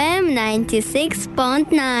FM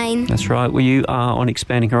 96.9. That's right. Well, you are on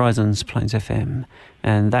Expanding Horizons, Plains FM.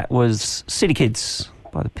 And that was City Kids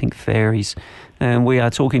by the Pink Fairies. And we are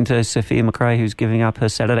talking to Sofia Machray, who's giving up her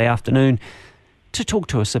Saturday afternoon to talk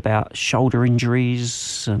to us about shoulder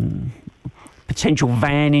injuries and potential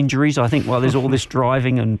van injuries. I think while there's all this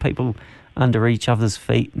driving and people under each other's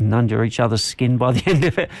feet and under each other's skin by the end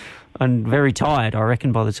of it, and very tired, I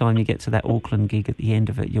reckon by the time you get to that Auckland gig at the end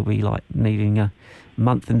of it, you'll be like needing a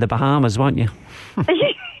month in the Bahamas, won't you?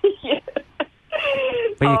 Yeah.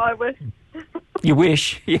 I wish. You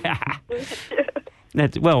wish? Yeah.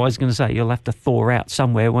 Well, I was going to say, you'll have to thaw out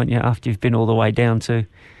somewhere, won't you, after you've been all the way down to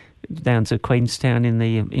Queenstown in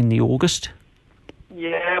the August?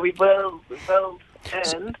 Yeah, we will.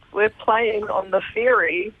 And we're playing on the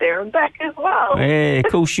ferry there and back as well. Yeah,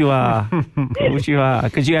 of course you are. Of course you are.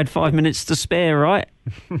 Because you had 5 minutes to spare, right?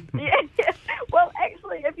 Yeah. Well,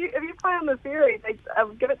 actually, if you play on the ferry, they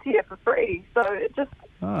give it to you for free. So it just...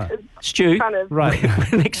 Stu, kind of... right.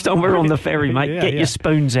 Next time we're on the ferry, mate, get your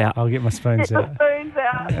spoons out. I'll get my spoons out. Spoons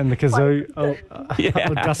out. And the kazoo. I'll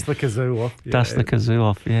dust the kazoo off. Yeah. Dust the kazoo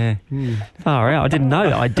off, yeah. Far out. I didn't know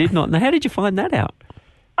that. I did not know. How did you find that out?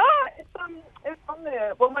 It's on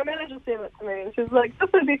there. Well, my manager sent it to me, and she was like, "This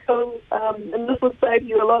would be cool, and this would save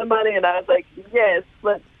you a lot of money." And I was like, "Yes,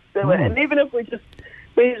 let's do it." And even if we just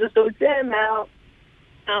all jam out,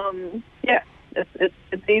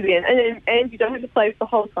 it's easy, and you don't have to play the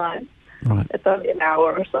whole time. Right. It's only an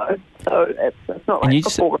hour or so it's not like and you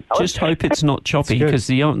 4 hours. just hope it's not choppy, because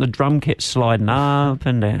you don't want the drum kit sliding up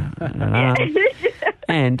and down. And, up.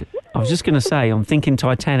 And I was just going to say, I'm thinking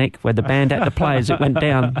Titanic, where the band had to play as it went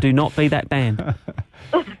down. Do not be that band.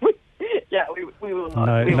 Yeah, we will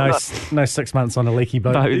not. No 6 months on a leaky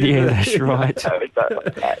boat. Yeah, that's right. I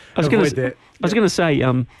was going to say,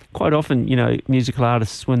 quite often, musical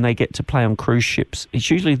artists, when they get to play on cruise ships,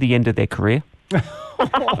 it's usually the end of their career.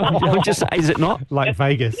 I'll just say, is it not? Like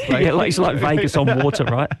Vegas. It's like Vegas on water,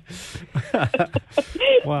 right?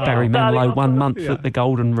 Wow. Barry Manilow 1 month at the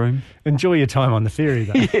Golden Room. Enjoy your time on the ferry,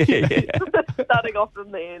 though. Yeah. Starting off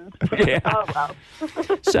in the end. Yeah. Oh,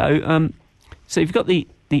 wow. So you've got the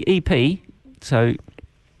EP. So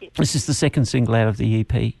this is the second single out of the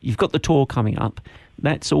EP. You've got the tour coming up.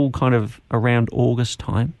 That's all kind of around August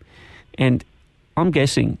time. And I'm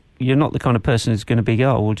guessing you're not the kind of person who's going to be,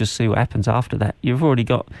 we'll just see what happens after that. You've already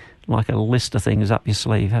got like a list of things up your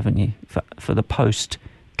sleeve, haven't you, for the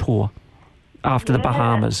post-tour? After the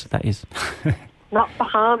Bahamas, that is. Not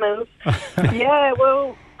Bahamas. Yeah,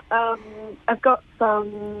 well, I've got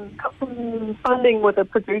some funding with a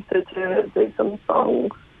producer to do some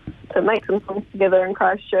songs, to make some songs together in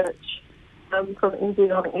Christchurch from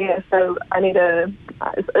NZ on Air. So I need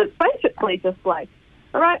it's basically just like,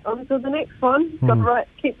 all right, on to the next one. Got to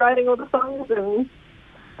keep writing all the songs and,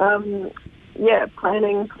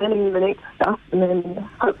 planning the next stuff, and then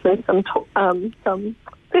hopefully some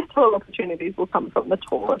festival opportunities will come from the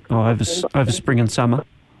tour. Oh, over spring and summer.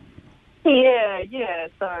 Yeah.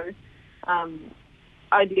 So,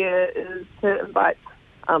 idea is to invite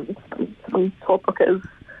some tour bookers,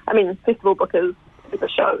 festival bookers to the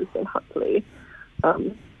shows, and hopefully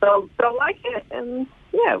they'll like it, and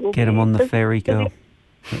we'll get them on the ferry, girl.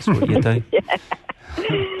 That's what you do. Yeah.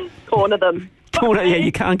 Corner them. Yeah,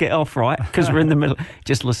 you can't get off, right? Because we're in the middle.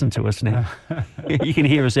 Just listen to us now. You can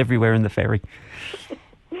hear us everywhere in the ferry.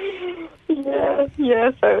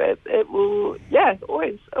 Yeah. So it will. Yeah,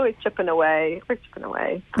 always chipping away.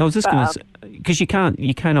 I was just going to say, because you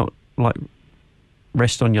cannot like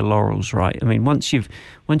rest on your laurels, right? I mean, once you've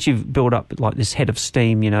built up like this head of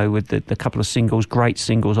steam, with the couple of great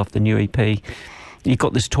singles off the new EP. You've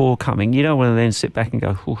got this tour coming. You don't want to then sit back and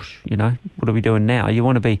go, whoosh, what are we doing now? You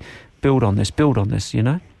want to build on this,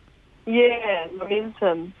 Yeah,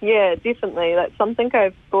 momentum. Yeah, definitely. That's something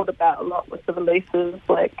I've thought about a lot with the releases,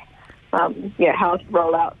 like, how to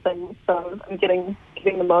roll out things. So I'm getting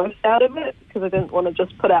the most out of it, because I didn't want to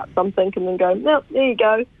just put out something and then go, no, there you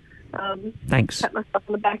go. Thanks. Pat myself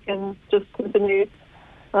on the back and just continue,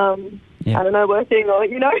 I don't know, working or,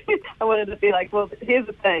 I wanted to be like, well, here's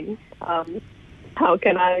the thing. How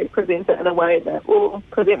can I present it in a way that will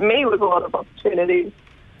present me with a lot of opportunities?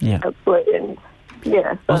 Yeah. Absolutely.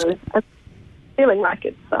 And so I'm feeling like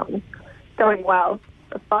it's going well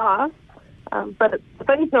so far, but the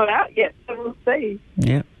thing's not out yet, so we'll see.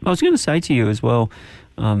 Yeah. I was going to say to you as well,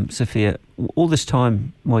 Sophia, all this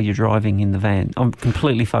time while you're driving in the van, I'm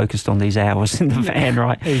completely focused on these hours in the van,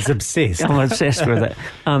 right? He's obsessed. I'm obsessed with it.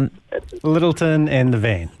 Littleton and the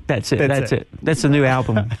van. That's it. That's a new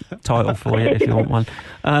album title for you if you want one.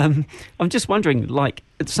 I'm just wondering, like,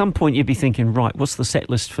 at some point you'd be thinking, right, what's the set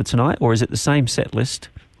list for tonight? Or is it the same set list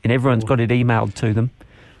and everyone's got it emailed to them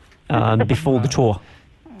before the tour?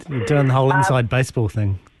 You're doing the whole inside baseball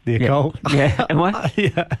thing there, Cole. Yeah, am I?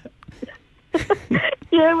 Yeah.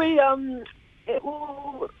 Yeah, it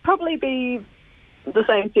will probably be the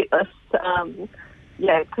same set list.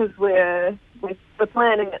 Because we're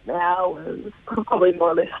planning it now, and probably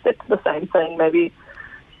more or less stick to the same thing. Maybe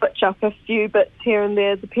switch up a few bits here and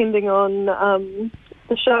there depending on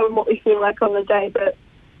the show and what we feel like on the day. But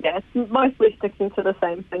yeah, it's mostly sticking to the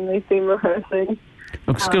same thing we've been rehearsing.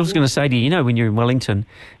 I was going to say to you, when you're in Wellington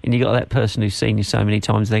and you got that person who's seen you so many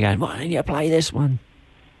times, they're going, "Why don't you play this one?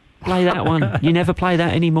 Play that one. You never play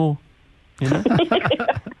that anymore." Just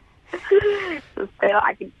feel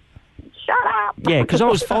like, shut up. Yeah, because I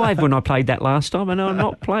was 5 when I played that last time, and I'm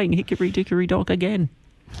not playing Hickory Dickory Dock again.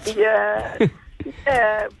 Yeah.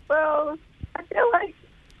 Yeah. Well, I feel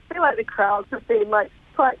like the crowds have been like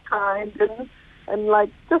quite kind and like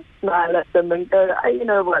just smile at them and go, "Hey, you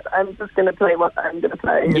know what? I'm just going to play what I'm going to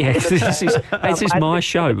play." Yeah, this is my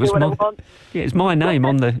show. It's my name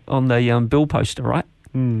on the bill poster, right?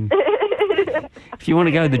 Mm. If you want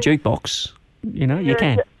to go to the jukebox, you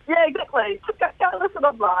can. Yeah, exactly. Just go listen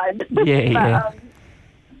online. Yeah.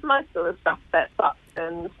 Most of the stuff that's up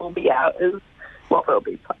and will be out is what we'll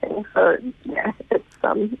be playing. So yeah, it's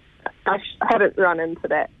I haven't run into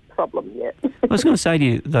that problem yet. I was going to say to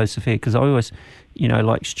you though, Sophia, because I always,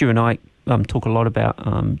 like Stu and I talk a lot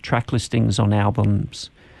about track listings on albums,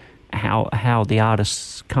 how the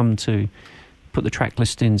artists come to put the track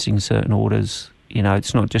listings in certain orders.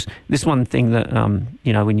 It's not just this one thing that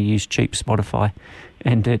when you use cheap Spotify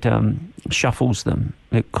and it shuffles them,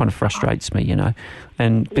 it kind of frustrates me,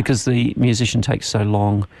 and because the musician takes so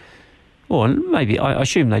long, or maybe I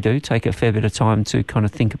assume they do take a fair bit of time to kind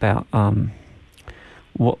of think about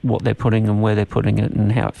what they're putting and where they're putting it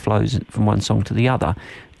and how it flows from one song to the other.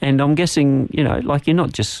 And I'm guessing, like you're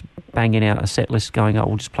not just banging out a set list going, "Oh,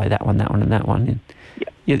 we'll just play that one, and that one."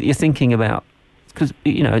 You're thinking about, because,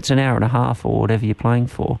 it's an hour and a half or whatever you're playing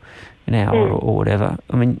for, an hour or whatever.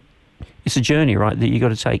 I mean, it's a journey, right, that you've got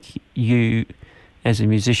to take. You, as a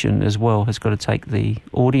musician as well, has got to take the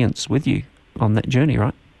audience with you on that journey,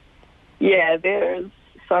 right? Yeah, there's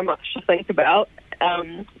so much to think about.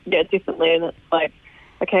 Yeah, definitely. And it's like,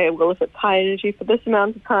 okay, well, if it's high energy for this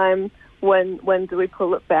amount of time, when do we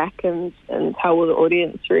pull it back and how will the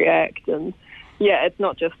audience react? And yeah, it's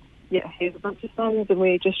not just, here's a bunch of songs and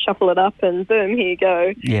we just shuffle it up and boom, here you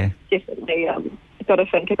go. Yeah. Definitely got to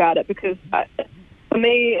think about it, because for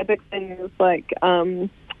me, a big thing is like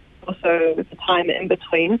also the time in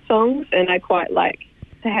between songs, and I quite like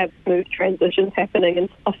to have smooth transitions happening, and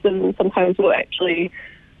often sometimes we'll actually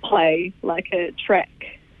play like a track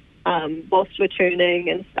whilst we're tuning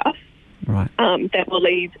and stuff. Right. That will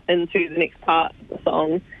lead into the next part of the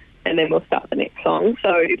song, and then we'll start the next song. So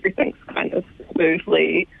everything's kind of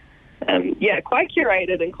smoothly, quite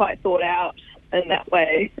curated and quite thought out in that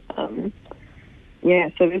way.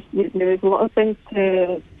 So there's a lot of things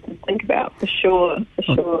to think about for sure.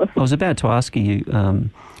 I was about to ask you,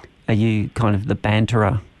 are you kind of the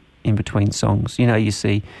banterer in between songs? You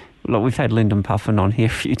see, like we've had Lyndon Puffin on here a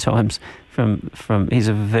few times. From he's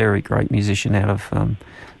a very great musician out of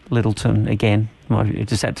Littleton again. I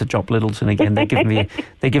just had to drop Littleton again. They give me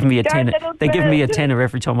a tenner. They give me a tenner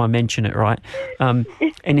every time I mention it, right?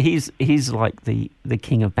 And he's like the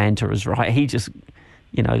king of banterers, right? He just,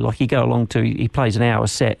 like you go along to, he plays an hour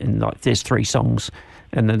set and like there's 3 songs,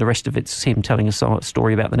 and then the rest of it's him telling a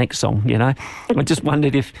story about the next song. I just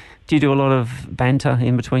wondered do you do a lot of banter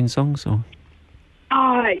in between songs or?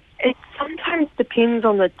 It sometimes depends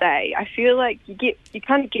on the day. I feel like you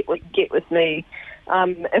kind of get what you get with me.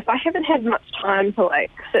 If I haven't had much time to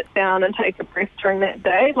like sit down and take a breath during that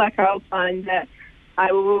day, like I'll find that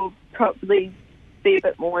I will probably be a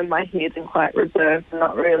bit more in my head and quite reserved and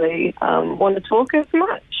not really want to talk as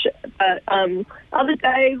much. But other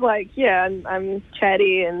days, like I'm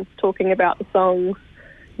chatty and talking about the songs.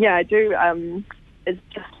 Yeah, I do. It's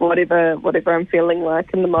just whatever I'm feeling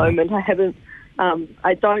like in the moment.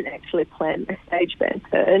 I don't actually plan my stage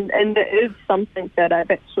banter, and it is something that I've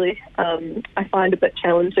actually I find a bit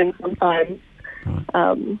challenging sometimes.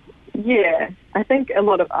 I think a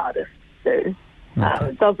lot of artists do.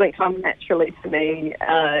 It doesn't come naturally to me,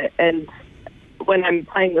 and when I'm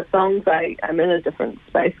playing the songs, I'm in a different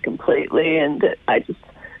space completely, and I just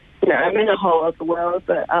I'm in a whole other world,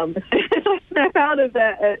 but as soon as I snap out of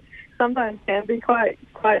that, it sometimes can be quite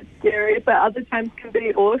scary, but other times can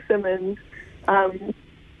be awesome. And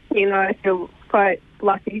I feel quite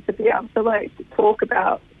lucky to be able to talk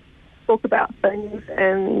about things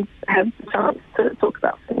and have the chance to talk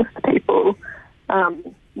about things to people.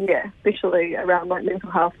 Especially around mental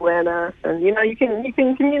health awareness, and you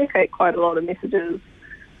can communicate quite a lot of messages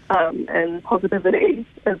and positivity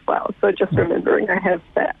as well. So just remembering I have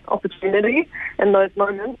that opportunity in those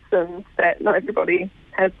moments, and that not everybody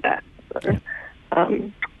has that. So,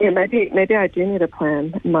 maybe I do need a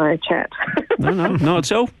plan in my chat. No,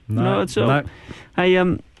 not at all. No.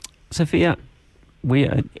 Hey, Sophia,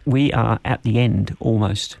 we are at the end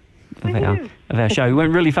almost of our show. We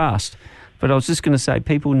went really fast, but I was just going to say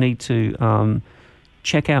people need to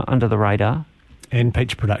check out Under the Radar and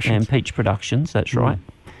Peach Productions. That's right.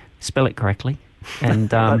 Spell it correctly, and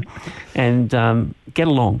get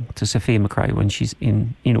along to Sofia Machray when she's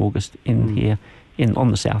in August here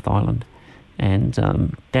on the South Island, and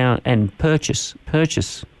down and purchase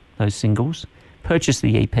those singles, purchase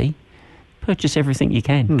the EP, purchase everything you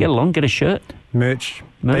can. Get along, get a shirt, merch,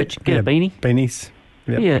 get a beanies.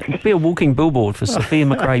 Yep. Yeah, be a walking billboard for Sofia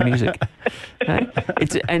Machray music. Okay?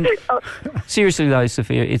 And seriously though,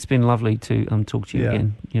 Sophia, it's been lovely to talk to you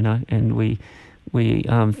again. And we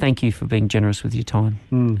thank you for being generous with your time.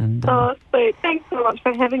 And, sweet. Thanks so much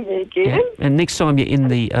for having me again. Yeah. And next time you're in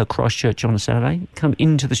the Christchurch on a Saturday, come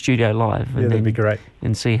into the studio live. And that'd be great.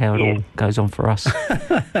 And see how it all goes on for us.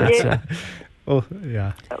 That'd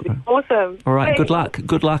be awesome. All right. Thanks.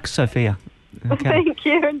 Good luck, Sophia. Okay. Thank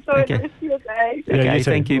you. Enjoy the rest of your day. Okay,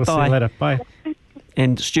 thank you. We'll Bye. See you later. Bye.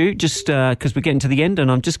 And Stu, just because we're getting to the end,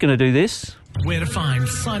 and I'm just going to do this. Where to find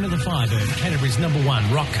Sign of the Firebird, Canterbury's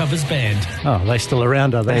 #1 rock covers band. Oh, they're still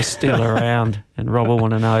around, are they? They're still around. And Rob will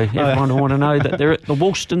want to know. Everyone will want to know that they're at the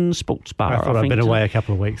Woolston Sports Bar. I thought I'd been away a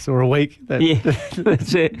couple of weeks or a week. Yeah,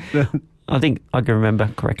 that's it. I think I can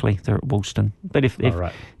remember correctly. They're at Woolston. But if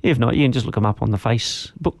not, you can just look them up on the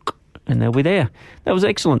Facebook, and they'll be there. That was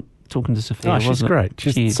excellent. Talking to Sophia, she's great.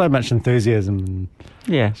 She's so much enthusiasm.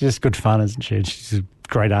 She's just good fun, isn't she? And she's a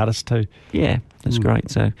great artist too. Yeah, that's great.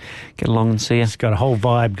 So get along and see her. She's got a whole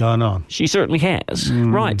vibe going on. She certainly has.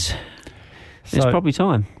 Right. It's probably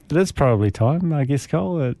time. It is probably time, I guess,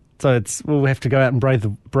 Cole. We'll have to go out and brave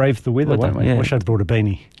the weather, won't we? Yeah. I wish I'd brought a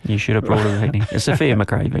beanie. You should have brought a beanie. A Sofia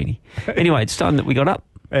Machray beanie. Anyway, it's time that we got up.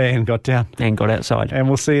 And got down. And got outside. And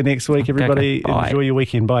we'll see you next week, everybody. Okay. Enjoy your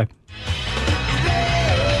weekend. Bye.